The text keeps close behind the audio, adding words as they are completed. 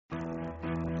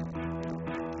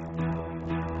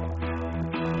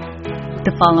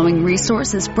The following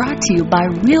resource is brought to you by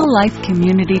Real Life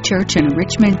Community Church in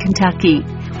Richmond, Kentucky.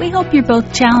 We hope you're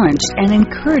both challenged and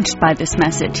encouraged by this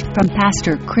message from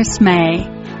Pastor Chris May.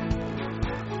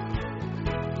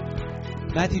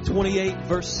 Matthew 28,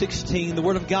 verse 16, the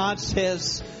Word of God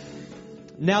says,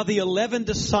 "Now the 11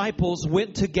 disciples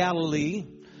went to Galilee,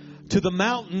 to the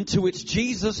mountain to which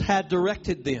Jesus had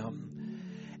directed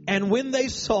them. And when they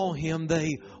saw Him,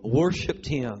 they worshipped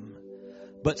Him.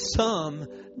 But some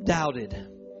doubted.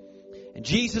 And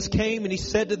Jesus came and He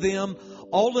said to them,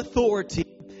 'All authority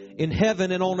in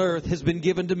heaven and on earth has been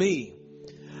given to me.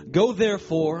 Go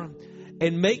therefore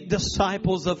and make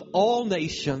disciples of all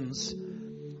nations,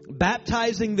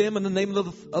 baptizing them in the name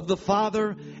of the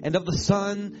Father and of the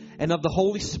Son and of the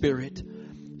Holy Spirit,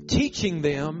 teaching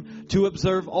them to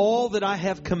observe all that I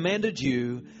have commanded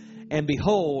you. And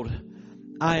behold,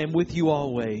 I am with you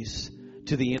always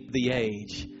to the end of the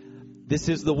age.'" This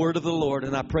is the word of the Lord,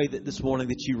 and I pray that this morning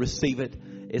that you receive it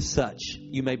as such.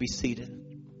 You may be seated.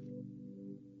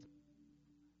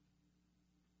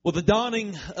 Well, the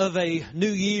dawning of a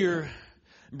new year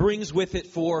brings with it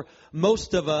for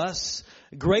most of us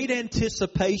great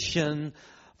anticipation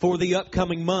for the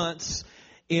upcoming months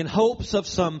in hopes of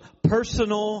some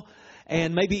personal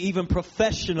and maybe even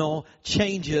professional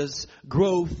changes,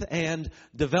 growth, and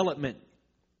development.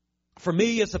 For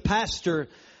me as a pastor,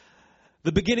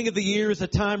 the beginning of the year is a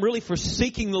time really for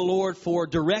seeking the Lord for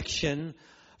direction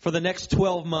for the next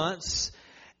 12 months.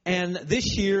 And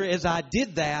this year, as I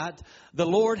did that, the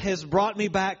Lord has brought me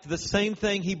back to the same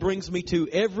thing He brings me to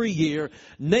every year,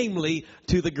 namely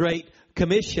to the Great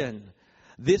Commission.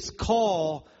 This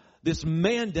call, this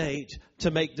mandate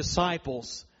to make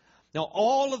disciples. Now,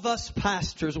 all of us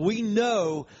pastors, we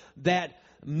know that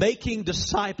making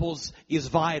disciples is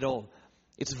vital.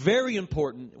 It's very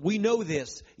important. We know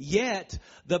this. Yet,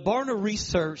 the Barna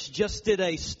Research just did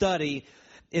a study,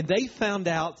 and they found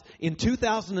out in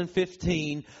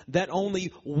 2015 that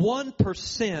only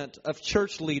 1% of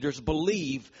church leaders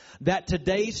believe that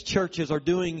today's churches are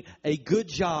doing a good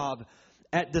job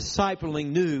at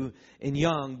discipling new and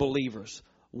young believers.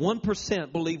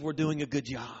 1% believe we're doing a good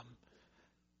job.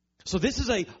 So this is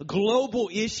a global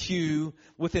issue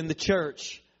within the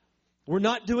church. We're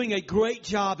not doing a great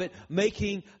job at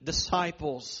making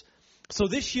disciples. So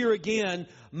this year again,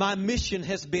 my mission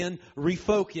has been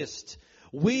refocused.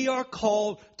 We are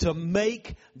called to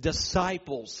make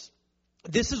disciples.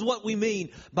 This is what we mean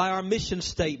by our mission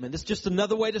statement. It's just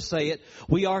another way to say it.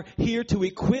 We are here to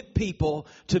equip people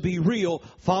to be real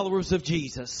followers of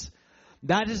Jesus.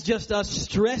 That is just us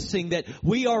stressing that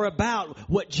we are about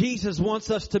what Jesus wants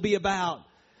us to be about.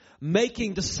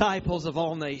 Making disciples of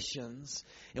all nations.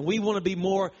 And we want to be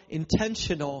more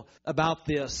intentional about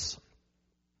this.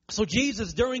 So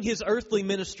Jesus, during His earthly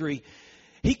ministry,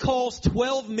 He calls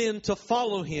 12 men to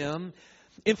follow Him.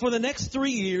 And for the next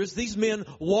 3 years, these men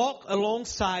walk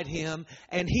alongside Him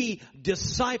and He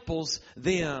disciples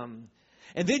them.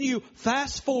 And then you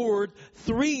fast forward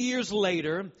 3 years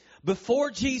later, before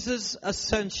Jesus'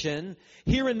 ascension,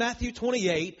 here in Matthew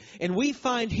 28, and we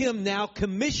find Him now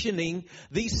commissioning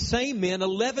these same men,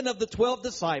 11 of the 12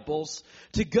 disciples,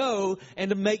 to go and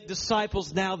to make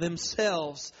disciples now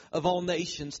themselves of all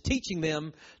nations, teaching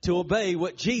them to obey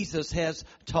what Jesus has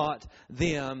taught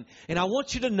them. And I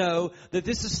want you to know that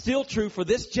this is still true for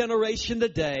this generation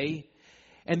today.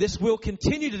 And this will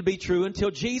continue to be true until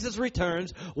Jesus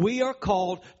returns. We are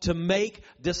called to make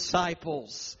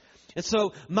disciples. And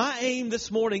so my aim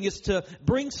this morning is to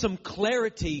bring some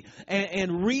clarity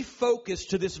and refocus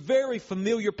to this very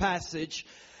familiar passage.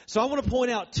 So I want to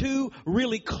point out two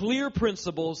really clear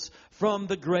principles from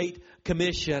the Great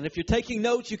Commission. If you're taking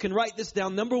notes, you can write this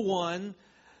down. Number one,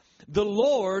 the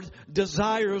Lord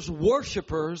desires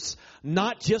worshipers,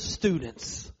 not just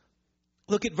students.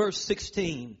 Look at verse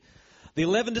 16. The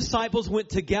 11 disciples went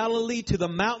to Galilee, to the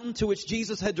mountain to which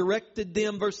Jesus had directed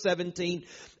them. Verse 17.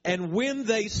 And when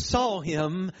they saw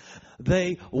Him,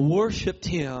 they worshipped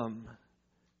Him.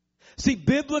 See,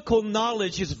 biblical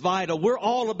knowledge is vital. We're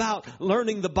all about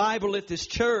learning the Bible at this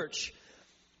church.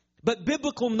 But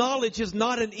biblical knowledge is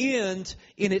not an end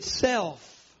in itself.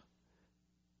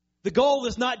 The goal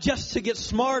is not just to get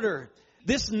smarter.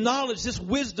 This knowledge, this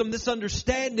wisdom, this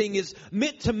understanding is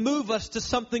meant to move us to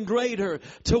something greater,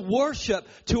 to worship,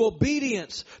 to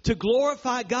obedience, to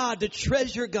glorify God, to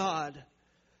treasure God.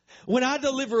 When I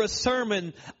deliver a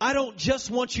sermon, I don't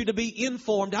just want you to be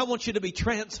informed. I want you to be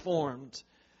transformed.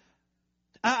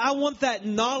 I want that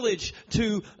knowledge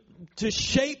to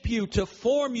shape you, to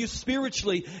form you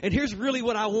spiritually. And here's really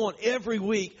what I want every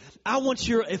week. I want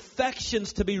your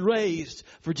affections to be raised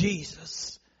for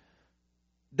Jesus.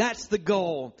 That's the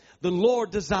goal. The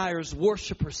Lord desires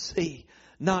worshipers, see,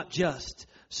 not just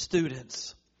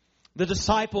students. The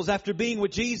disciples, after being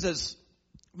with Jesus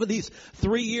for these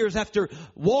 3 years, after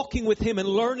walking with Him and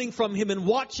learning from Him and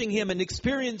watching Him and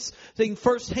experiencing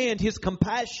firsthand His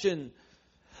compassion,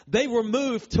 they were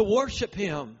moved to worship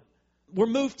Him. Were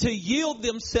moved to yield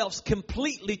themselves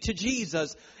completely to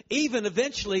Jesus, even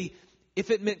eventually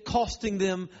if it meant costing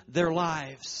them their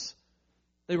lives.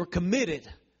 They were committed.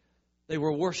 They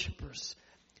were worshipers.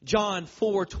 John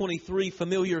 4:23,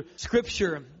 familiar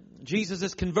scripture. Jesus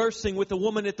is conversing with the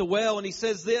woman at the well, and He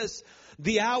says this,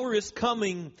 "The hour is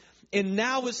coming, and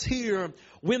now is here,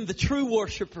 when the true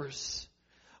worshipers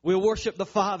will worship the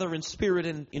Father in spirit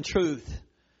and in truth.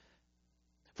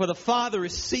 For the Father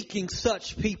is seeking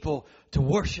such people to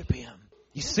worship Him."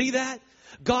 You see that?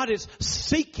 God is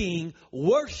seeking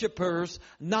worshipers,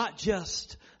 not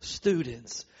just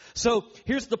students. So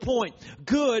here's the point.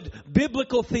 Good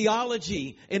biblical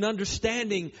theology and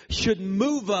understanding should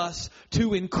move us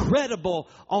to incredible,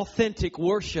 authentic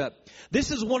worship.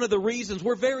 This is one of the reasons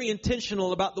we're very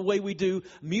intentional about the way we do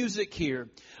music here.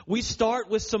 We start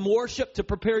with some worship to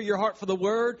prepare your heart for the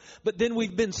Word, but then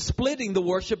we've been splitting the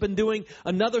worship and doing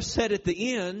another set at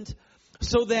the end,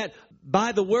 so that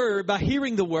by the Word, by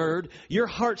hearing the Word, your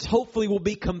hearts hopefully will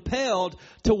be compelled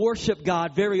to worship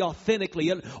God very authentically.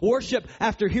 And worship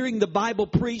after hearing the Bible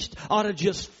preached ought to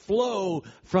just flow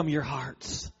from your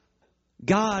hearts.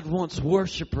 God wants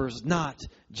worshipers, not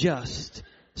just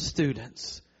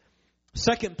students.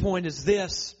 Second point is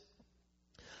this.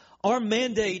 Our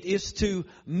mandate is to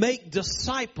make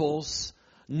disciples,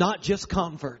 not just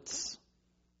converts.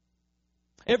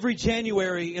 Every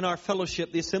January in our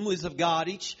fellowship, the Assemblies of God,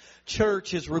 each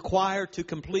church is required to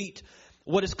complete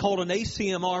what is called an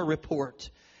ACMR report.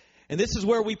 And this is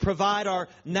where we provide our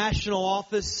national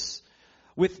office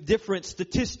with different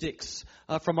statistics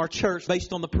from our church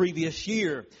based on the previous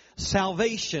year.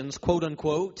 Salvations, quote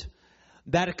unquote,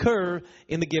 that occur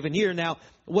in the given year. Now,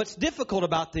 what's difficult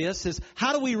about this is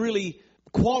how do we really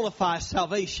qualify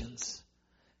salvations?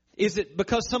 Is it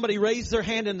because somebody raised their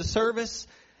hand in the service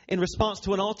in response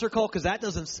to an altar call? Because that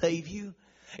doesn't save you.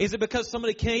 Is it because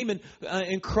somebody came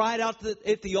and cried out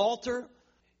at the altar?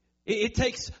 It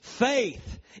takes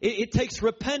faith. It takes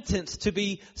repentance to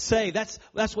be saved.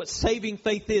 That's what saving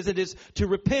faith is. It is to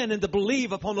repent and to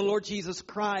believe upon the Lord Jesus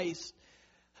Christ.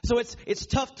 So it's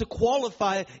tough to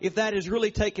qualify if that has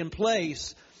really taken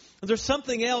place. There's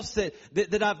something else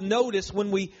that I've noticed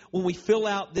when we fill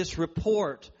out this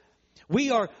report. We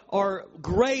are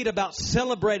great about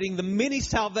celebrating the many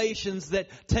salvations that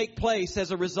take place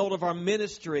as a result of our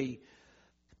ministry.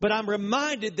 But I'm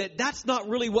reminded that that's not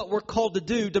really what we're called to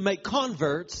do, to make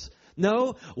converts.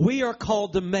 No, we are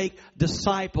called to make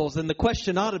disciples. And the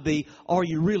question ought to be, are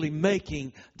you really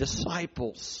making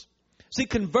disciples? See,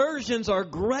 conversions are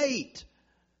great.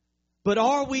 But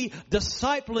are we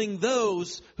discipling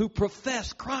those who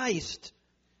profess Christ?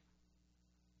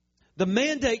 The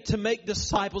mandate to make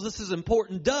disciples, this is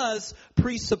important, does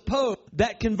presuppose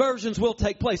that conversions will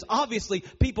take place. Obviously,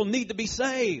 people need to be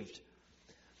saved.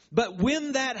 But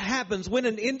when that happens, when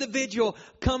an individual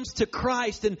comes to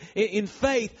Christ in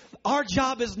faith, our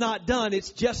job is not done.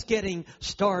 It's just getting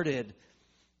started.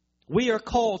 We are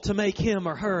called to make him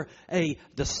or her a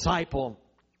disciple.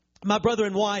 My brother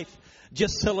and wife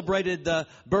just celebrated the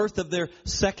birth of their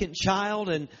second child,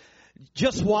 and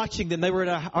just watching them, they were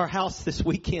at our house this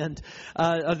weekend,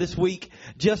 this week,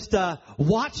 just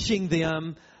watching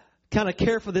them kind of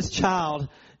care for this child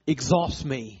exhausts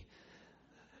me.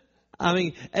 I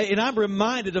mean, and I'm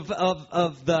reminded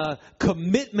of the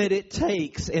commitment it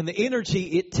takes and the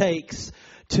energy it takes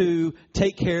to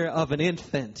take care of an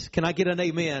infant. Can I get an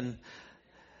amen?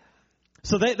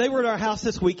 So they were at our house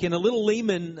this weekend. A little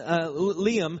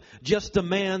Liam just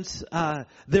demands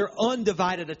their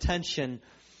undivided attention.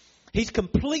 He's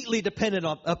completely dependent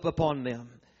upon them.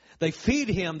 They feed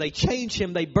him, they change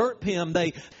him, they burp him,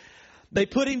 they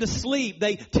put him to sleep,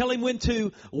 they tell him when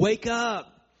to wake up.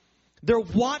 They're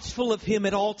watchful of him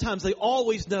at all times. They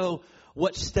always know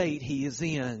what state he is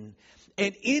in.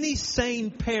 And any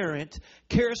sane parent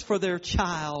cares for their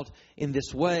child in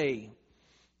this way.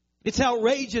 It's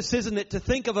outrageous, isn't it, to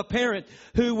think of a parent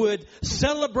who would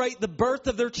celebrate the birth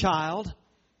of their child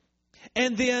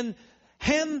and then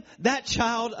hand that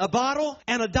child a bottle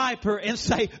and a diaper and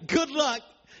say, good luck,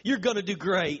 you're going to do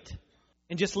great.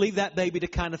 And just leave that baby to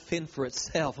kind of fend for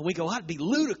itself. And we go, that'd be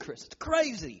ludicrous. It's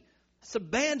crazy. It's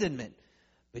abandonment.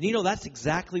 But you know, that's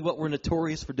exactly what we're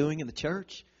notorious for doing in the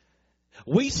church.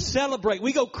 We celebrate.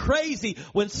 We go crazy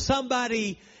when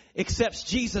somebody accepts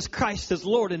Jesus Christ as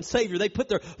Lord and Savior. They put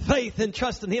their faith and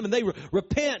trust in Him, and they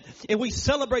repent, and we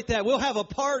celebrate that. We'll have a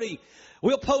party.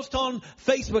 We'll post on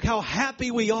Facebook how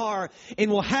happy we are,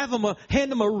 and we'll have them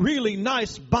hand them a really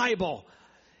nice Bible,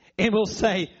 and we'll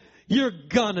say, "You're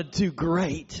gonna do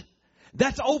great."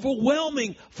 That's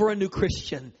overwhelming for a new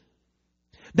Christian.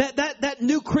 That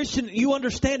new Christian, you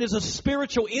understand, is a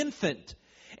spiritual infant.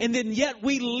 And then yet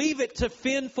we leave it to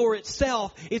fend for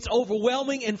itself. It's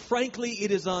overwhelming, and frankly,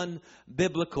 it is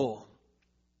unbiblical.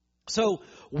 So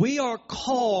we are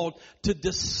called to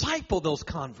disciple those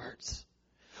converts.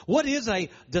 What is a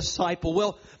disciple?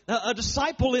 Well, a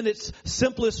disciple in its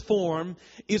simplest form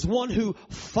is one who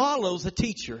follows a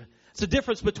teacher. It's the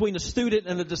difference between a student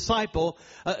and a disciple.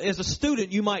 As a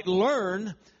student, you might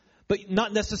learn, but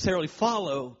not necessarily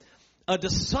follow. A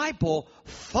disciple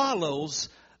follows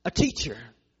a teacher.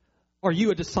 Are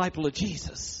you a disciple of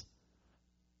Jesus?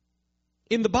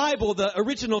 In the Bible, the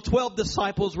original 12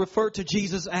 disciples referred to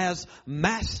Jesus as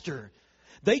Master.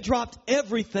 They dropped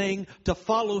everything to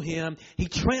follow Him. He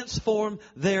transformed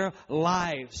their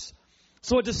lives.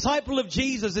 So a disciple of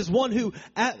Jesus is one who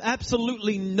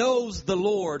absolutely knows the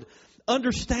Lord,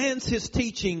 understands His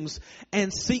teachings,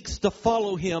 and seeks to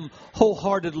follow Him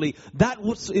wholeheartedly. That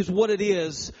is what it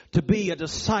is to be a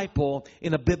disciple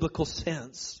in a biblical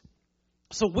sense.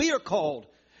 So we are called,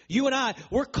 you and I,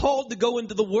 we're called to go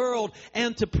into the world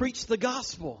and to preach the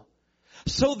gospel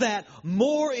so that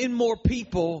more and more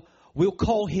people will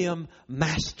call Him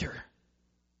Master.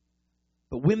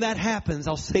 But when that happens,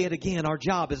 I'll say it again, our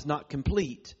job is not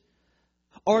complete.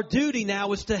 Our duty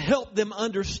now is to help them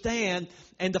understand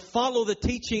and to follow the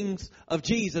teachings of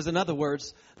Jesus. In other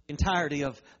words, the entirety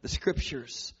of the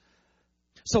Scriptures.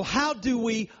 So how do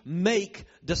we make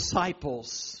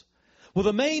disciples? Well,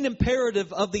 the main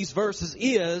imperative of these verses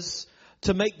is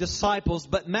to make disciples,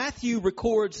 but Matthew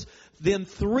records then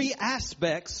three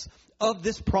aspects of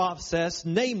this process,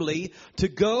 namely to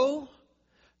go,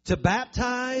 to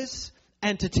baptize,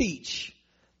 and to teach.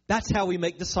 That's how we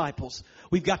make disciples.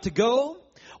 We've got to go,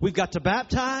 we've got to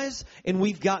baptize, and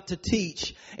we've got to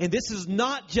teach. And this is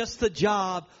not just the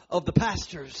job of the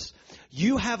pastors.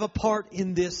 You have a part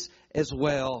in this as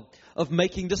well, of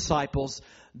making disciples.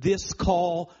 This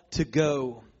call to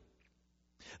go.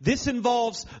 This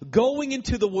involves going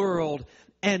into the world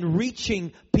and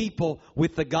reaching people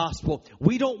with the gospel.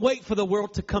 We don't wait for the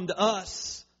world to come to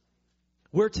us.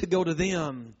 We're to go to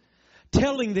them,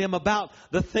 telling them about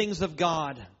the things of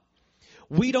God.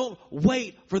 We don't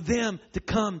wait for them to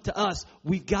come to us.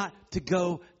 We've got to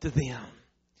go to them.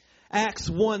 Acts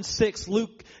 1:6,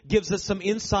 Luke gives us some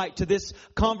insight to this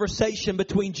conversation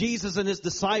between Jesus and His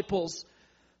disciples.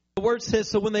 The word says,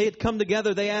 so when they had come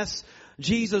together, they asked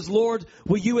Jesus, "Lord,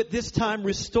 will you at this time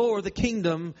restore the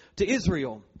kingdom to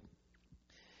Israel?"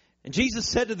 And Jesus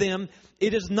said to them,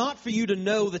 "It is not for you to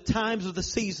know the times or the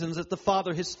seasons that the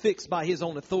Father has fixed by His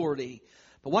own authority."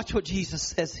 But watch what Jesus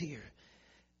says here.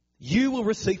 You will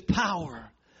receive power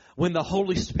when the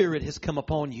Holy Spirit has come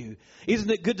upon you.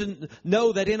 Isn't it good to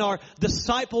know that in our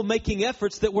disciple-making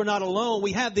efforts that we're not alone?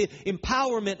 We have the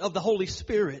empowerment of the Holy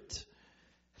Spirit.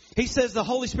 He says the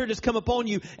Holy Spirit has come upon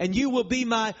you and you will be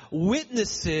my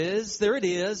witnesses. There it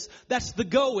is. That's the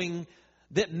going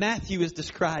that Matthew is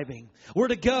describing. We're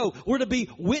to go. We're to be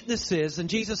witnesses. And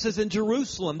Jesus says in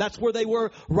Jerusalem. That's where they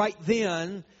were right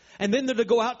then. And then they're to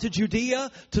go out to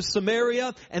Judea, to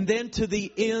Samaria, and then to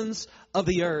the ends of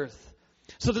the earth.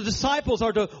 So the disciples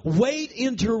are to wait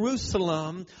in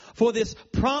Jerusalem for this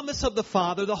promise of the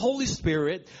Father, the Holy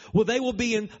Spirit, where they will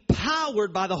be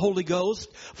empowered by the Holy Ghost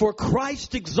for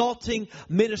Christ exalting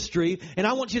ministry. And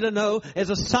I want you to know, as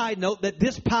a side note, that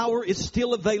this power is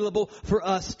still available for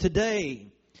us today.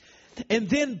 And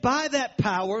then by that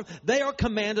power, they are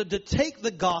commanded to take the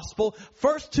gospel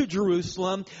first to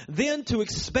Jerusalem, then to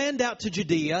expand out to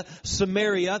Judea,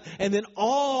 Samaria, and then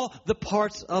all the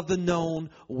parts of the known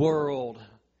world.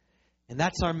 And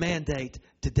that's our mandate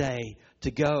today,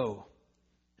 to go.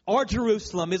 Our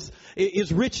Jerusalem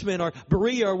is Richmond or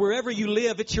Berea or wherever you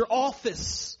live. It's your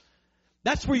office.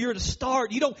 That's where you're to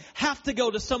start. You don't have to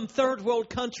go to some third world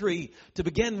country to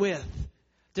begin with,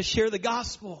 to share the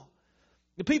gospel.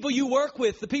 The people you work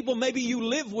with, the people maybe you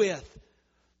live with,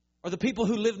 or the people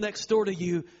who live next door to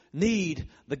you need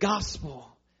the gospel.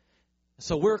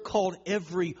 So we're called,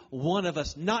 every one of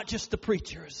us, not just the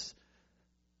preachers,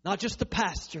 not just the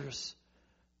pastors.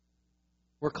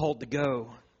 We're called to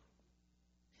go.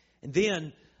 And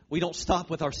then we don't stop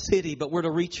with our city, but we're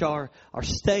to reach our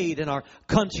state and our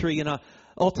country and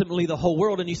ultimately the whole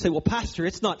world. And you say, well, Pastor,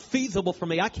 it's not feasible for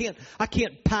me. I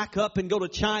can't pack up and go to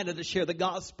China to share the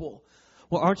gospel.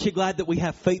 Well, aren't you glad that we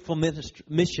have faithful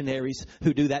missionaries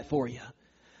who do that for you?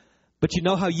 But you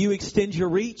know how you extend your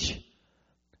reach?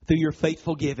 Through your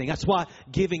faithful giving. That's why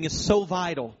giving is so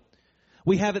vital.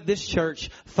 We have at this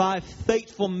church 5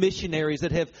 faithful missionaries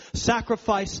that have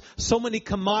sacrificed so many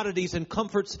commodities and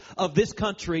comforts of this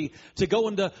country to go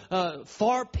into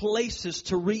far places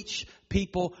to reach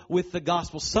people with the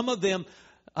gospel. Some of them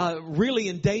really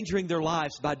endangering their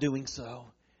lives by doing so.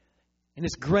 And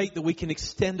it's great that we can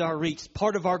extend our reach.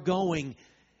 Part of our going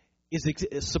is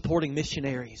supporting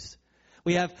missionaries.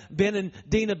 We have Ben and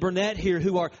Dina Burnett here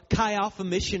who are Chi Alpha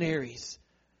missionaries.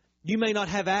 You may not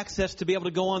have access to be able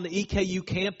to go on the EKU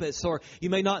campus, or you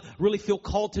may not really feel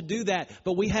called to do that.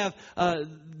 But we have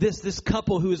this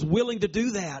couple who is willing to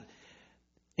do that.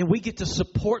 And we get to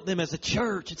support them as a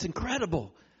church. It's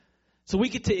incredible. So we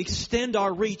get to extend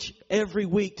our reach every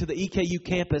week to the EKU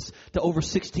campus to over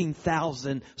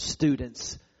 16,000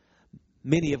 students,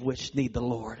 many of which need the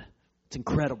Lord. It's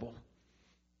incredible.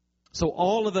 So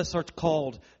all of us are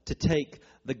called to take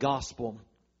the gospel.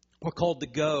 We're called to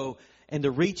go and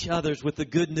to reach others with the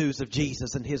good news of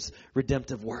Jesus and His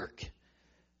redemptive work.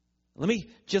 Let me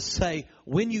just say,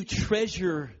 when you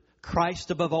treasure Christ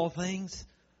above all things,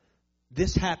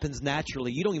 this happens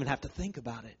naturally. You don't even have to think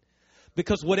about it.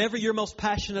 Because whatever you're most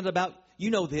passionate about,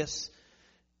 you know this,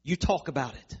 you talk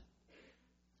about it.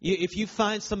 If you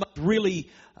find somebody really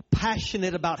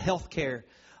passionate about healthcare,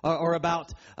 or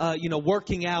about,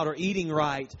 working out or eating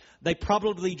right, they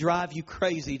probably drive you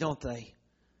crazy, don't they?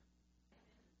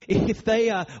 If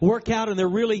they work out and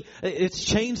it's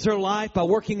changed their life by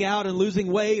working out and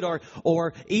losing weight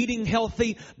or eating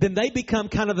healthy, then they become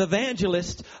kind of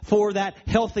evangelists for that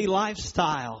healthy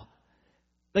lifestyle.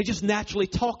 They just naturally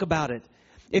talk about it.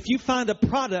 If you find a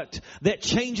product that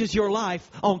changes your life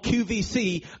on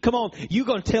QVC, come on, you're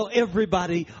going to tell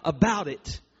everybody about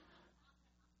it.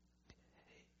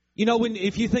 You know,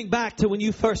 if you think back to when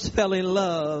you first fell in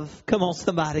love, come on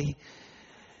somebody,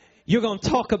 you're going to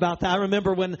talk about that. I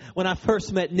remember when I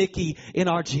first met Nikki in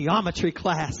our geometry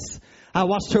class. I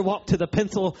watched her walk to the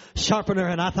pencil sharpener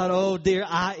and I thought, oh dear,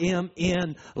 I am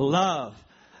in love.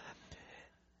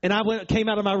 And came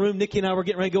out of my room. Nikki and I were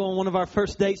getting ready to go on one of our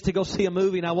first dates to go see a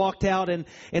movie. And I walked out and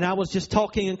I was just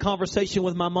talking in conversation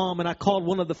with my mom. And I called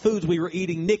one of the foods we were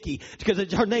eating Nikki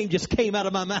because her name just came out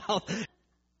of my mouth.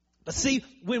 But see,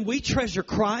 when we treasure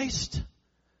Christ,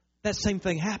 that same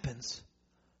thing happens.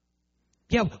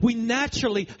 Yeah, we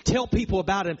naturally tell people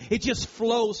about Him. It just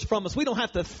flows from us. We don't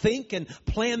have to think and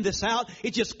plan this out.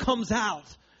 It just comes out.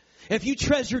 If you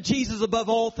treasure Jesus above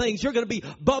all things, you're going to be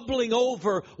bubbling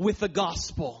over with the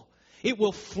gospel. It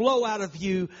will flow out of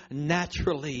you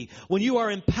naturally. When you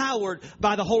are empowered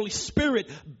by the Holy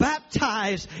Spirit,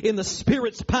 baptized in the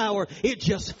Spirit's power, it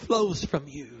just flows from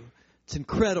you. It's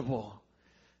incredible.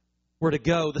 Where to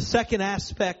go. The second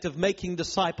aspect of making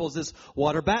disciples is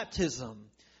water baptism.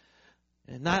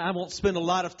 And I won't spend a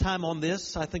lot of time on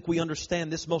this. I think we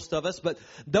understand this, most of us. But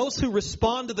those who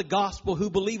respond to the gospel, who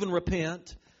believe and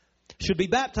repent, should be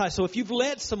baptized. So if you've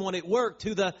led someone at work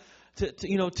to the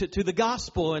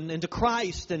gospel and to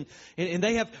Christ, and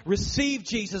they have received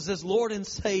Jesus as Lord and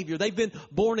Savior, they've been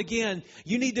born again,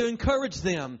 you need to encourage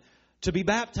them to be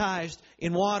baptized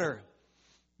in water.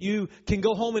 You can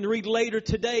go home and read later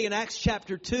today in Acts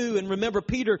chapter 2 and remember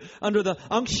Peter, under the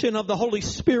unction of the Holy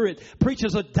Spirit,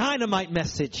 preaches a dynamite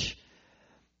message.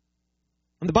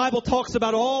 And the Bible talks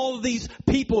about all of these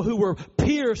people who were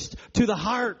pierced to the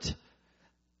heart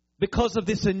because of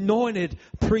this anointed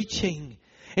preaching.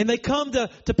 And they come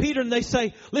to Peter and they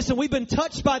say, listen, we've been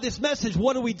touched by this message.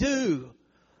 What do we do?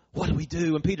 What do we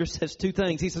do? And Peter says 2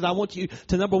 things. He says, I want you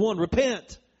to, number 1,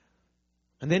 repent.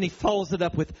 And then he follows it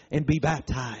up with, and be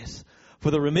baptized for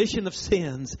the remission of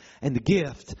sins and the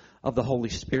gift of the Holy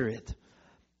Spirit.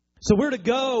 So we're to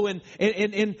go and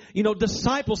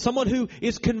disciple. Someone who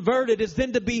is converted is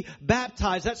then to be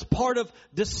baptized. That's part of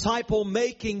disciple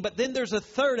making. But then there's a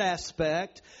third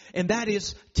aspect, and that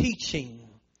is teaching.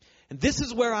 And this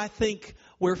is where I think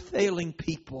we're failing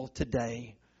people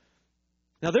today.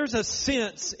 Now there's a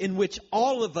sense in which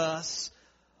all of us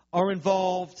are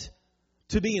involved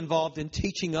in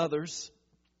teaching others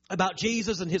about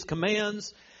Jesus and His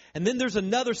commands. And then there's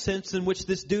another sense in which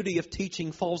this duty of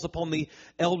teaching falls upon the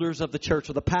elders of the church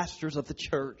or the pastors of the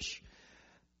church.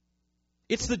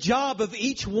 It's the job of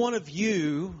each one of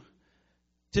you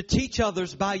to teach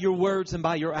others by your words and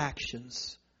by your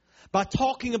actions. By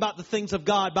talking about the things of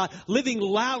God, by living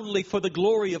loudly for the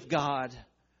glory of God.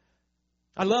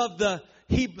 I love the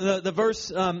verse,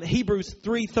 Hebrews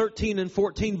 3:13 and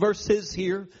 14 verses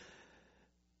here.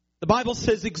 The Bible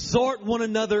says, exhort one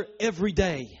another every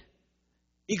day,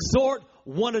 Exhort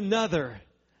one another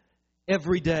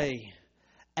every day,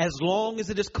 as long as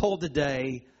it is called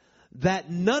today, that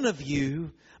none of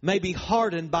you may be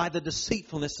hardened by the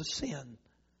deceitfulness of sin.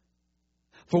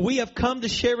 For we have come to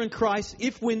share in Christ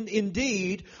if when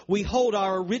indeed we hold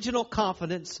our original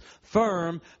confidence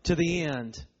firm to the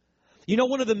end. You know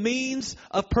one of the means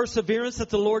of perseverance that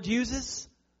the Lord uses?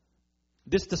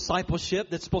 This discipleship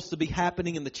that's supposed to be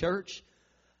happening in the church.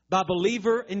 By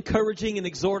believer encouraging and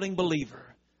exhorting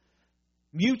believer.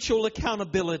 Mutual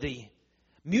accountability.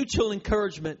 Mutual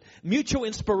encouragement. Mutual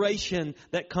inspiration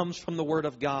that comes from the Word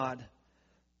of God.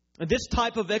 And this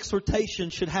type of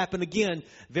exhortation should happen again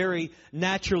very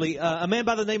naturally. A man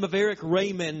by the name of Eric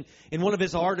Raymond, in one of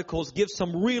his articles, gives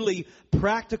some really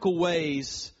practical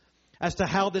ways as to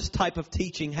how this type of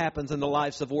teaching happens in the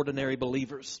lives of ordinary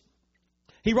believers.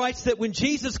 He writes that when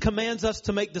Jesus commands us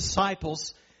to make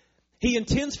disciples, He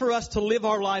intends for us to live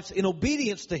our lives in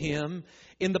obedience to Him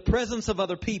in the presence of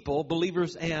other people,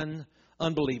 believers and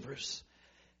unbelievers.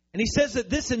 And he says that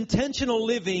this intentional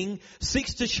living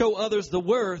seeks to show others the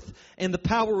worth and the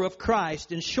power of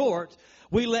Christ. In short,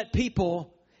 we let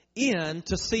people in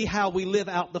to see how we live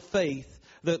out the faith,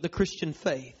 the Christian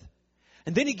faith.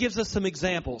 And then he gives us some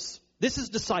examples. This is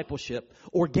discipleship,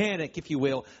 organic, if you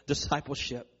will,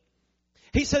 discipleship.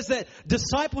 He says that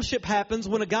discipleship happens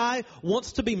when a guy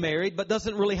wants to be married but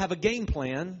doesn't really have a game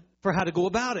plan for how to go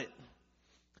about it.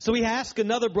 So he asks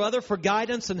another brother for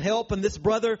guidance and help, and this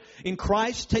brother in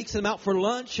Christ takes him out for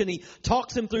lunch, and he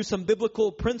talks him through some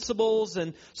biblical principles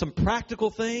and some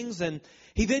practical things, and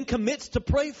he then commits to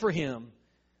pray for him,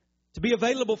 to be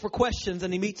available for questions,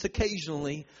 and he meets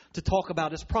occasionally to talk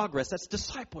about his progress. That's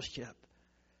discipleship.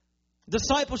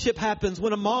 Discipleship happens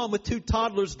when a mom with 2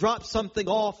 toddlers drops something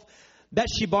off that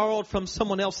she borrowed from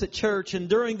someone else at church, and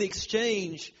during the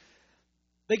exchange,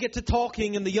 they get to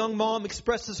talking, and the young mom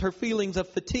expresses her feelings of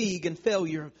fatigue and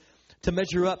failure to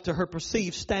measure up to her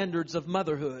perceived standards of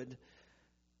motherhood.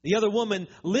 The other woman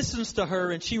listens to her,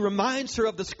 and she reminds her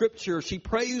of the Scripture. She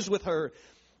prays with her,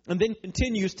 and then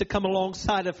continues to come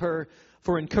alongside of her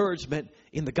for encouragement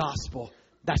in the gospel.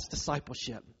 That's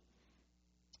discipleship.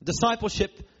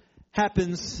 Discipleship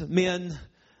happens, men,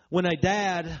 when a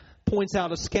dad points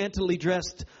out a scantily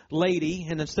dressed lady,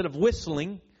 and instead of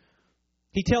whistling,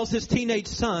 he tells his teenage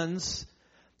sons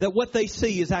that what they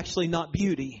see is actually not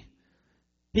beauty.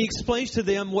 He explains to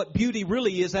them what beauty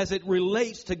really is as it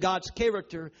relates to God's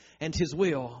character and His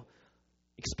will,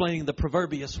 explaining the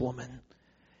proverbious woman.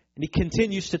 And he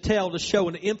continues to tell, to show,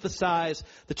 and to emphasize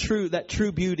that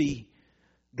true beauty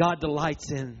God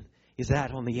delights in is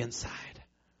that on the inside.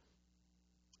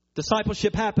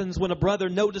 Discipleship happens when a brother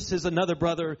notices another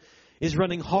brother is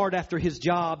running hard after his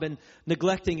job and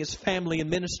neglecting his family and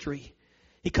ministry.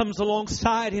 He comes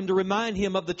alongside him to remind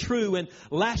him of the true and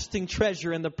lasting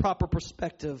treasure and the proper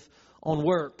perspective on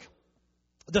work.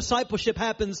 Discipleship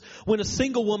happens when a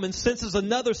single woman senses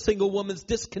another single woman's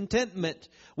discontentment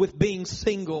with being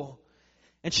single,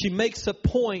 and she makes a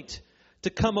point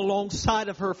to come alongside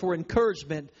of her for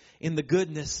encouragement in the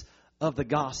goodness of the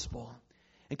gospel.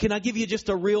 And can I give you just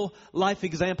a real life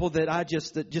example that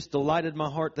just delighted my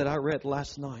heart that I read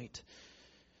last night?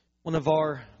 One of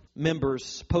our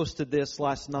members posted this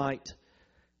last night.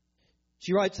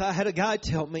 She writes, I had a guy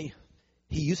tell me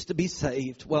he used to be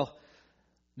saved. Well,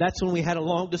 that's when we had a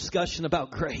long discussion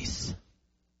about grace.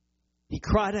 He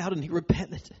cried out and he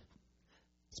repented.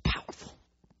 It's powerful.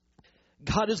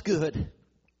 God is good.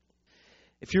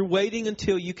 If you're waiting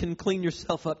until you can clean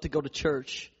yourself up to go to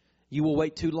church, you will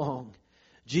wait too long.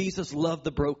 Jesus loved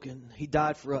the broken. He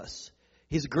died for us.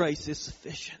 His grace is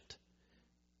sufficient.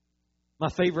 My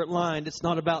favorite line, it's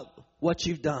not about what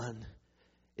you've done.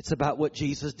 It's about what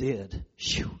Jesus did.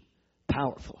 Shoo,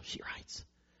 powerful, she writes.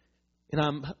 And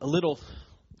I'm a little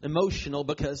emotional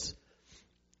because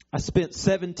I spent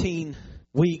 17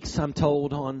 weeks, I'm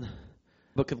told, on the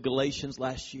book of Galatians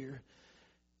last year,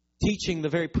 teaching the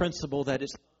very principle that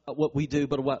it's not what we do,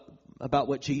 but about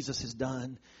what Jesus has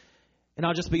done. And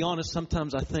I'll just be honest,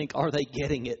 sometimes I think, are they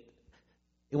getting it?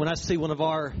 And when I see one of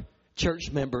our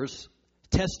church members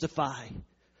testify,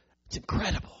 it's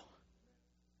incredible.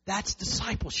 That's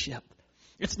discipleship.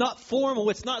 It's not formal.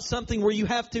 It's not something where you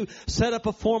have to set up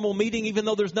a formal meeting, even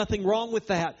though there's nothing wrong with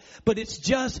that. But it's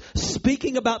just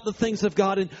speaking about the things of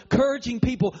God, encouraging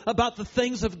people about the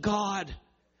things of God.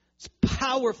 It's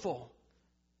powerful.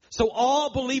 So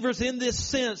all believers in this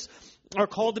sense are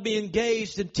called to be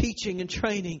engaged in teaching and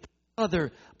training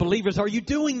other believers. Are you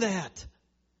doing that?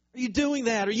 Are you doing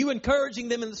that? Are you encouraging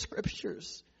them in the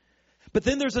Scriptures? But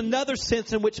then there's another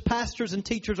sense in which pastors and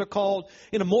teachers are called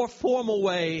in a more formal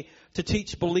way to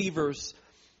teach believers.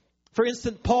 For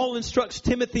instance, Paul instructs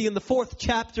Timothy in the 4th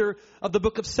chapter of the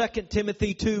book of 2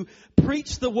 Timothy to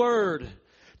preach the word,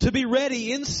 to be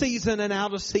ready in season and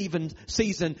out of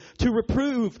season, to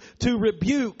reprove, to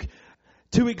rebuke,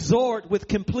 to exhort with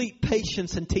complete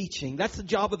patience and teaching. That's the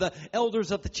job of the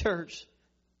elders of the church,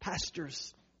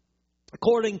 pastors.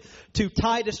 According to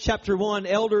Titus chapter 1,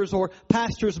 elders or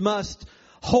pastors must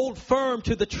hold firm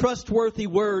to the trustworthy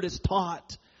word as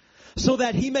taught, so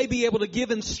that he may be able to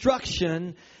give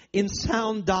instruction in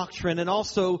sound doctrine and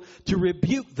also to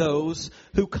rebuke those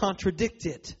who contradict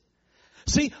it.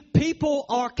 See, people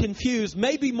are confused,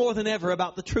 maybe more than ever,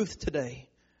 about the truth today.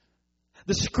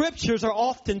 The scriptures are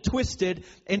often twisted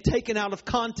and taken out of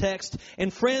context.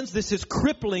 And friends, this is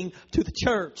crippling to the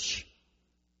church.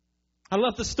 I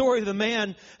love the story of the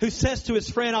man who says to his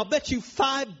friend, "I'll bet you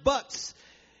 $5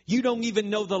 you don't even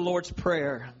know the Lord's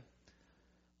Prayer."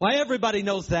 "Why, everybody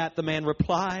knows that," the man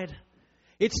replied.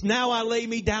 "It's now I lay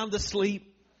me down to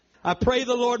sleep. I pray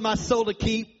the Lord my soul to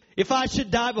keep. If I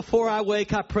should die before I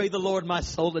wake, I pray the Lord my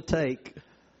soul to take."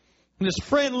 And his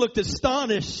friend looked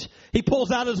astonished. He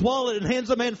pulls out his wallet and hands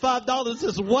the man $5 and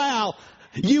says, "Wow,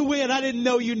 you win. I didn't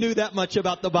know you knew that much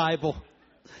about the Bible."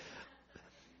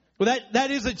 Well, that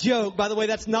is a joke. By the way,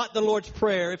 that's not the Lord's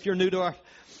Prayer if you're new to our...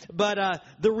 But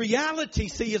the reality,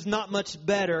 see, is not much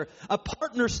better. A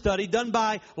partner study done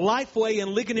by Lifeway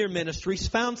and Ligonier Ministries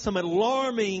found some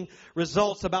alarming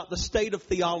results about the state of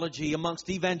theology amongst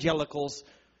evangelicals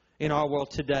in our world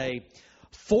today.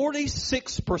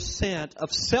 46%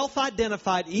 of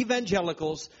self-identified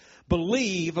evangelicals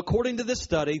believe, according to this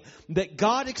study, that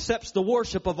God accepts the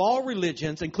worship of all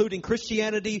religions, including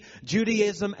Christianity,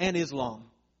 Judaism, and Islam.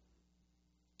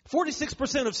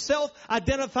 46% of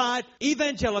self-identified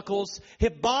evangelicals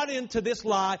have bought into this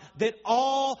lie that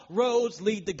all roads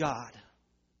lead to God.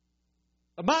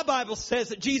 My Bible says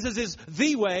that Jesus is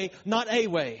the way, not a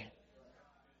way.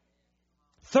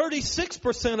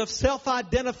 36% of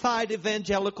self-identified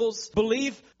evangelicals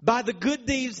believe by the good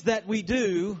deeds that we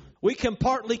do, we can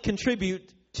partly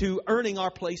contribute to earning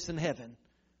our place in heaven.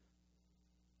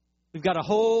 We've got a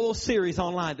whole series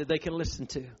online that they can listen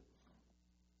to.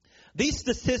 These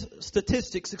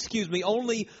statistics,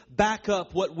 only back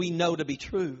up what we know to be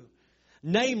true.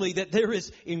 Namely, that there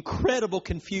is incredible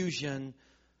confusion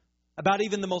about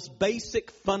even the most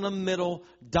basic fundamental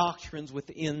doctrines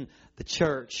within the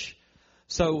church.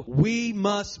 So we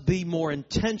must be more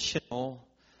intentional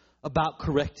about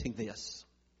correcting this.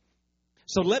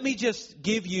 So let me just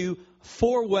give you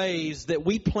 4 ways that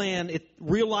we plan at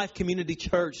Real Life Community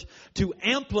Church to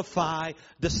amplify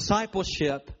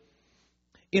discipleship,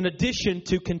 in addition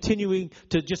to continuing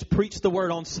to just preach the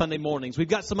word on Sunday mornings. We've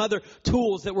got some other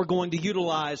tools that we're going to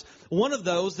utilize. One of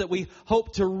those that we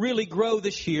hope to really grow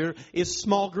this year is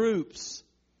small groups.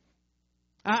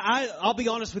 I'll be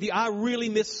honest with you, I really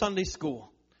miss Sunday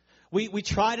school. We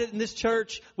tried it in this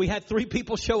church. We had 3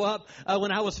 people show up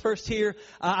when I was first here.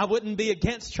 I wouldn't be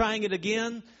against trying it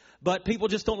again. But people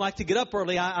just don't like to get up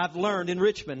early. I've learned in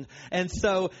Richmond. And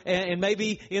so, and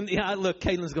maybe look,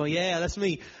 Caitlin's going, yeah, that's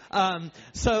me.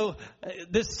 So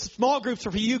this small groups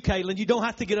are for you, Caitlin. You don't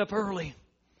have to get up early.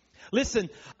 Listen,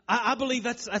 I believe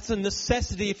that's a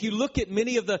necessity. If you look at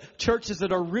many of the churches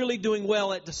that are really doing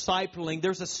well at discipling,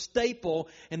 there's a staple,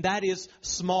 and that is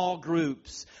small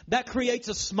groups. That creates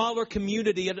a smaller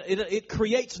community. It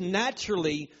creates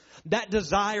naturally that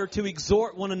desire to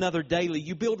exhort one another daily.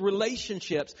 You build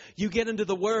relationships. You get into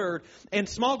the Word. And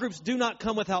small groups do not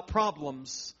come without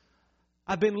problems.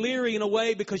 I've been leery in a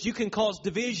way because you can cause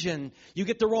division. You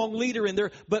get the wrong leader in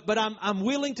there. But I'm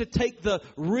willing to take the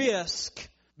risk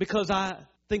because I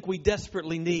think we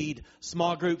desperately need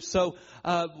small groups. So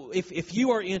if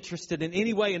you are interested in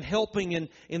any way in helping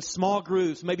in small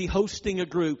groups, maybe hosting a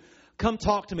group, come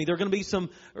talk to me. There are going to be some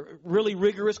really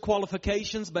rigorous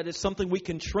qualifications, but it's something we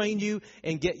can train you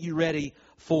and get you ready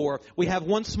for. We have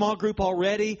one small group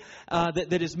already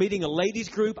that is meeting a ladies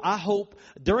group. I hope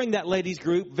during that ladies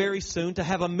group very soon to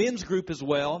have a men's group as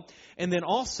well. And then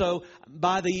also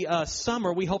by the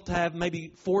summer, we hope to have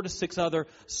maybe 4 to 6 other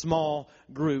small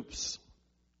groups.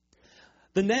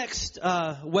 The next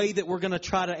way that we're going to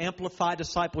try to amplify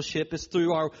discipleship is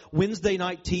through our Wednesday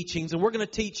night teachings. And we're going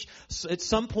to teach at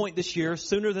some point this year,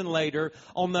 sooner than later,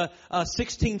 on the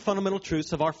 16 fundamental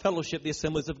truths of our fellowship, the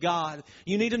Assemblies of God.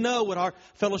 You need to know what our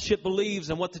fellowship believes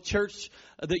and what the church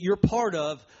that you're part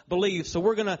of believes. So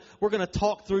we're going to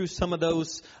talk through some of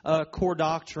those core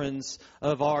doctrines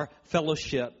of our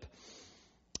fellowship.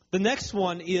 The next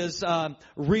one is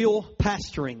real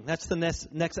pastoring. That's the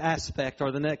next aspect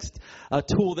or the next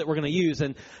tool that we're going to use.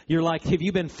 And you're like, have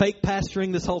you been fake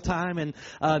pastoring this whole time? And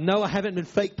no, I haven't been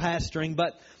fake pastoring.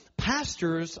 But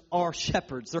pastors are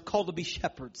shepherds. They're called to be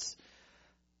shepherds.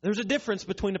 There's a difference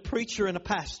between a preacher and a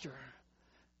pastor.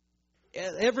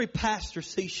 Every pastor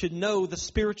should know the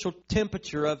spiritual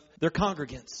temperature of their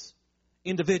congregants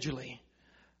individually.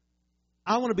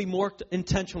 I want to be more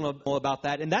intentional about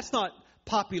that. And that's not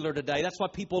popular today. That's why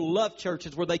people love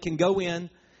churches where they can go in,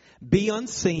 be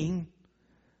unseen.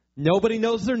 Nobody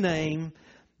knows their name.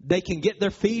 They can get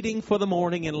their feeding for the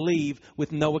morning and leave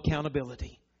with no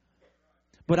accountability.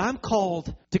 But I'm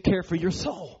called to care for your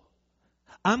soul.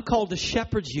 I'm called to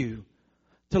shepherd you,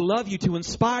 to love you, to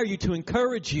inspire you, to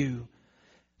encourage you.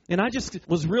 And I just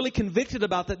was really convicted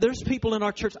about that. There's people in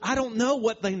our church, I don't know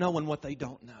what they know and what they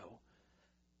don't know.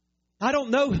 I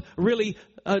don't know really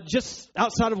just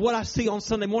outside of what I see on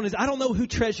Sunday mornings. I don't know who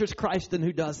treasures Christ and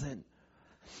who doesn't.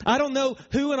 I don't know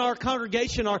who in our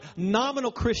congregation are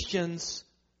nominal Christians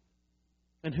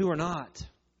and who are not.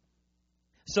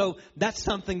 So that's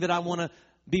something that I want to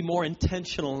be more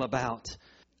intentional about.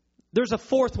 There's a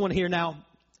fourth one here. Now,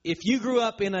 if you grew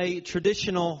up in a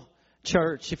traditional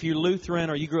church, if you're Lutheran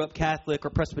or you grew up Catholic or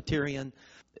Presbyterian,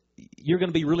 you're going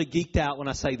to be really geeked out when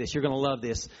I say this. You're going to love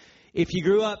this. If you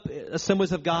grew up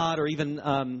Assemblies of God or even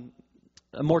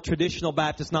a more traditional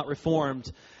Baptist, not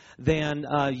Reformed, then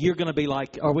you're going to be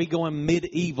like, are we going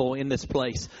medieval in this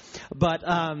place? But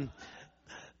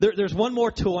there's one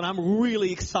more tool, and I'm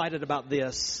really excited about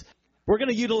this. We're going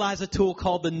to utilize a tool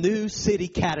called the New City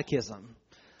Catechism.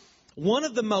 One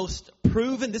of the most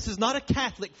proven, this is not a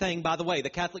Catholic thing, by the way. The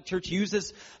Catholic Church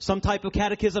uses some type of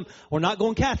catechism. We're not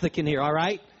going Catholic in here, all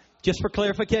right? Just for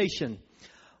clarification.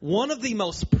 One of the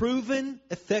most proven,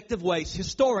 effective ways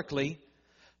historically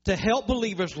to help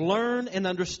believers learn and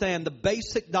understand the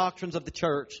basic doctrines of the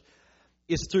church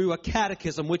is through a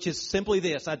catechism, which is simply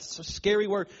this. That's a scary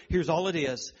word. Here's all it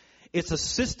is. It's a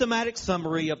systematic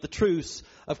summary of the truths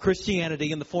of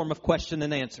Christianity in the form of question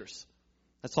and answers.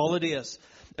 That's all it is.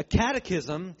 A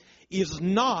catechism is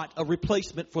not a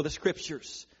replacement for the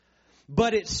Scriptures,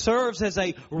 but it serves as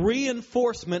a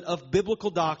reinforcement of biblical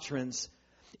doctrines.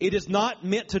 It is not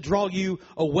meant to draw you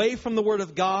away from the Word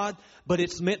of God, but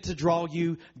it's meant to draw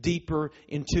you deeper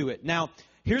into it. Now,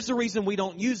 here's the reason we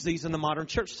don't use these in the modern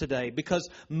church today, because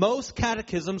most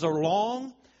catechisms are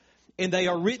long and they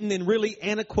are written in really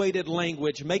antiquated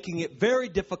language, making it very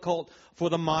difficult for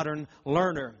the modern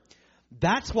learner.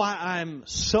 That's why I'm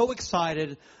so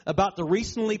excited about the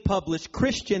recently published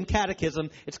Christian Catechism.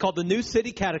 It's called the New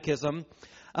City Catechism,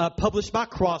 published by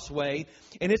Crossway.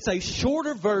 And it's a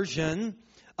shorter version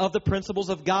of the principles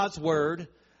of God's Word.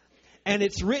 And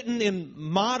it's written in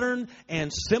modern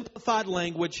and simplified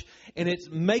language. And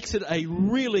it makes it a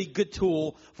really good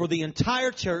tool for the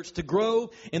entire church to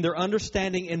grow in their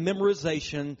understanding and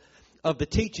memorization of the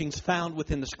teachings found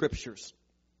within the Scriptures.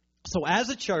 So as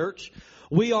a church,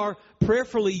 we are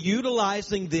prayerfully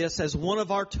utilizing this as one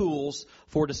of our tools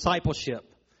for discipleship.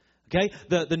 Okay?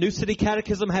 The New City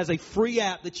Catechism has a free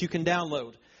app that you can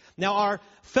download. Now, our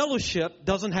fellowship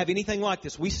doesn't have anything like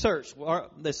this. We searched.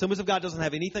 The Assemblies of God doesn't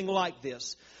have anything like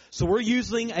this. So we're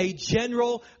using a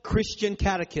general Christian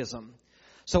catechism.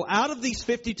 So out of these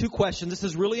 52 questions, this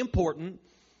is really important.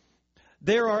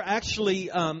 There are actually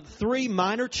 3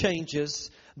 minor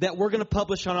changes that we're going to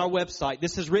publish on our website.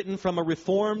 This is written from a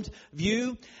Reformed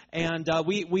view, and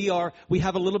we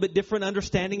have a little bit different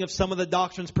understanding of some of the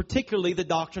doctrines, particularly the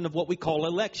doctrine of what we call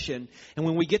election. And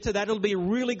when we get to that, it'll be a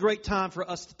really great time for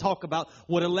us to talk about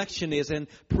what election is and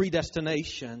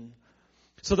predestination.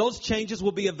 So those changes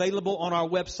will be available on our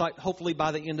website, hopefully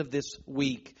by the end of this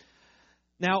week.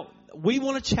 Now, we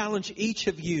want to challenge each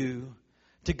of you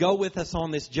to go with us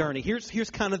on this journey.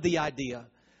 Here's kind of the idea.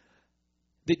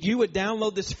 That you would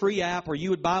download this free app or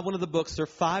you would buy one of the books. They're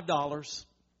 $5.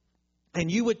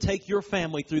 And you would take your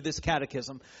family through this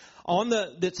catechism.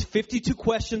 That's 52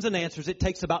 questions and answers. It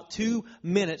takes about 2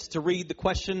 minutes to read the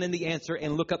question and the answer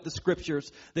and look up the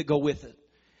scriptures that go with it.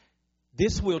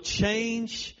 This will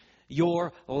change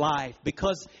your life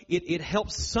because it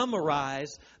helps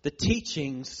summarize the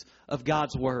teachings of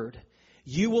God's Word.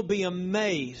 You will be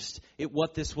amazed at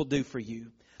what this will do for you.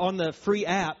 On the free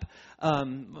app,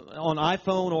 on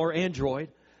iPhone or Android,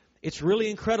 it's really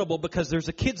incredible because there's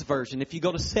a kids version. If you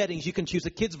go to settings, you can choose a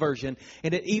kids version,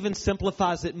 and it even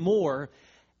simplifies it more.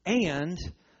 And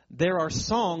there are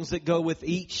songs that go with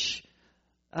each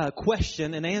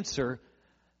question and answer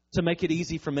to make it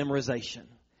easy for memorization.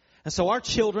 And so our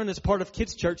children, as part of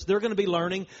Kids Church, they're going to be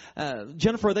learning.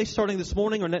 Jennifer, are they starting this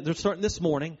morning? Or they're starting this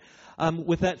morning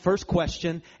with that first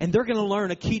question. And they're going to learn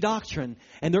a key doctrine.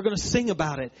 And they're going to sing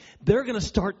about it. They're going to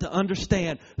start to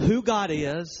understand who God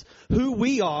is, who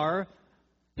we are,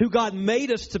 who God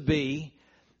made us to be.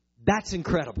 That's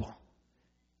incredible.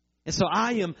 And so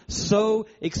I am so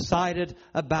excited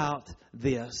about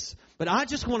this. But I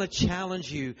just want to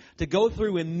challenge you to go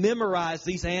through and memorize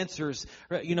these answers.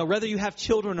 You know, whether you have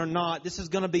children or not, this is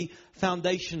going to be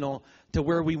foundational to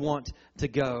where we want to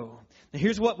go. Now,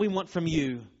 here's what we want from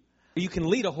you. You can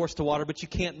lead a horse to water, but you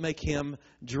can't make him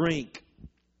drink.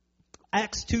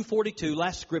 Acts 2:42,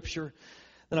 last scripture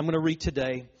that I'm going to read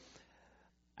today.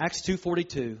 Acts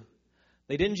 2:42.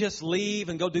 They didn't just leave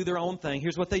and go do their own thing.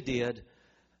 Here's what they did.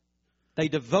 They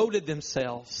devoted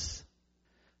themselves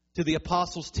to the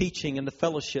apostles' teaching and the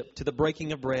fellowship, to the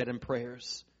breaking of bread and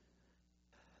prayers.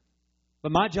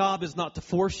 But my job is not to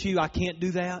force you. I can't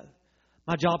do that.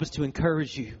 My job is to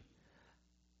encourage you.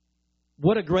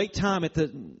 What a great time at the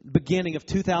beginning of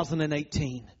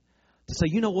 2018 to say,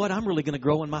 you know what, I'm really going to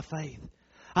grow in my faith.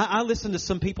 I listen to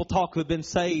some people talk who have been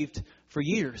saved for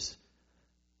years,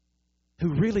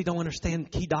 who really don't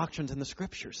understand key doctrines in the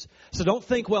Scriptures. So don't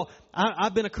think, well,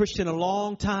 I've been a Christian a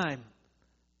long time.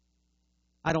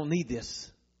 I don't need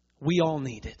this. We all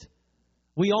need it.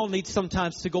 We all need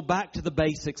sometimes to go back to the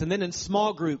basics, and then in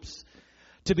small groups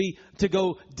to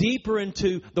go deeper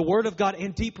into the Word of God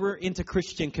and deeper into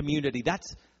Christian community.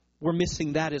 We're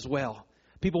missing that as well.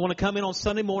 People want to come in on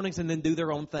Sunday mornings and then do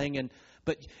their own thing,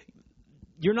 but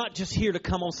you're not just here to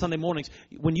come on Sunday mornings.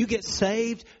 When you get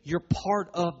saved, you're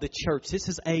part of the church. This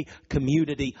is a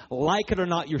community. Like it or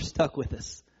not, you're stuck with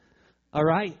us. All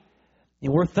right?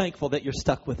 And we're thankful that you're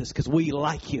stuck with us because we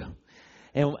like you.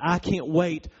 And I can't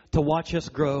wait to watch us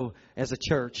grow as a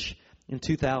church in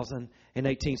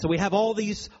 2018. So we have all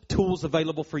these tools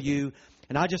available for you.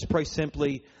 And I just pray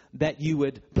simply that you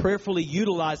would prayerfully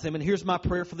utilize them. And here's my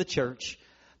prayer for the church,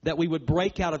 that we would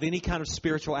break out of any kind of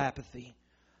spiritual apathy.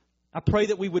 I pray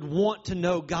that we would want to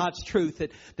know God's truth,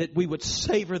 that we would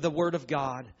savor the Word of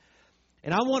God.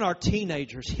 And I want our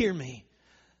teenagers, hear me.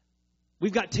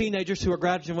 We've got teenagers who are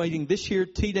graduating this year,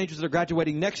 teenagers that are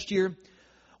graduating next year.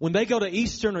 When they go to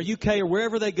Eastern or UK or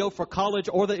wherever they go for college,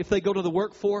 or if they go to the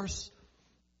workforce,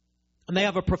 and they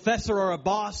have a professor or a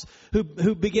boss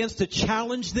who begins to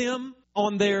challenge them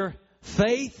on their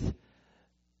faith,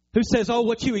 who says, oh,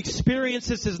 what you experience,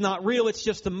 this is not real, it's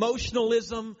just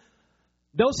emotionalism.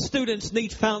 Those students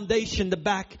need foundation to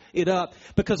back it up.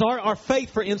 Because our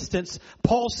faith, for instance,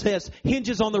 Paul says,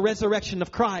 hinges on the resurrection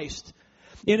of Christ.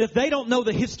 And if they don't know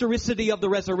the historicity of the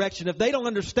resurrection, if they don't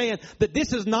understand that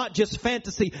this is not just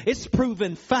fantasy, it's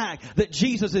proven fact that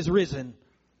Jesus is risen.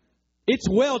 It's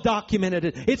well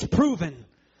documented. It's proven.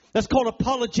 That's called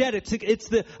apologetics. It's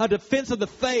a defense of the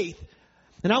faith.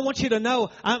 And I want you to know,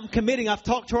 I've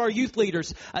talked to our youth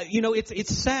leaders.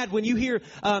 It's sad when you hear,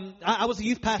 I was a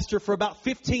youth pastor for about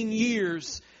 15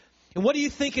 years. And what do you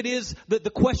think it is that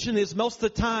the question is most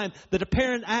of the time that a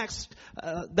parent asks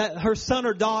that her son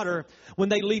or daughter when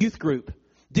they leave youth group?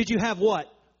 Did you have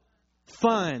what?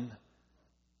 Fun.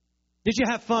 Did you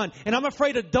have fun? And I'm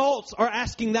afraid adults are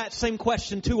asking that same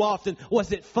question too often.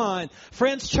 Was it fun?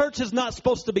 Friends, church is not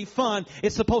supposed to be fun.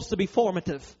 It's supposed to be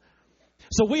formative.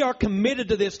 So we are committed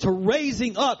to this, to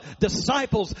raising up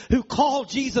disciples who call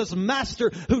Jesus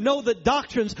Master, who know the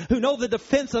doctrines, who know the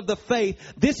defense of the faith.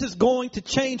 This is going to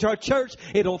change our church.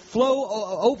 It'll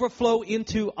overflow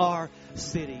into our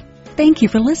city. Thank you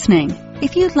for listening.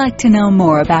 If you'd like to know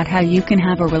more about how you can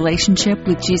have a relationship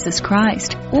with Jesus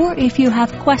Christ, or if you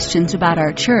have questions about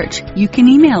our church, you can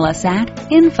email us at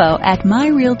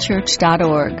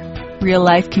info@myrealchurch.org. Real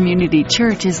Life Community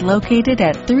Church is located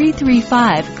at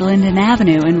 335 Glendon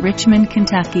Avenue in Richmond,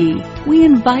 Kentucky. We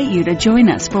invite you to join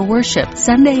us for worship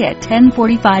Sunday at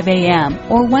 10:45 a.m.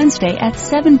 or Wednesday at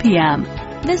 7 p.m.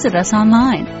 Visit us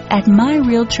online at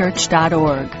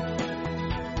myrealchurch.org.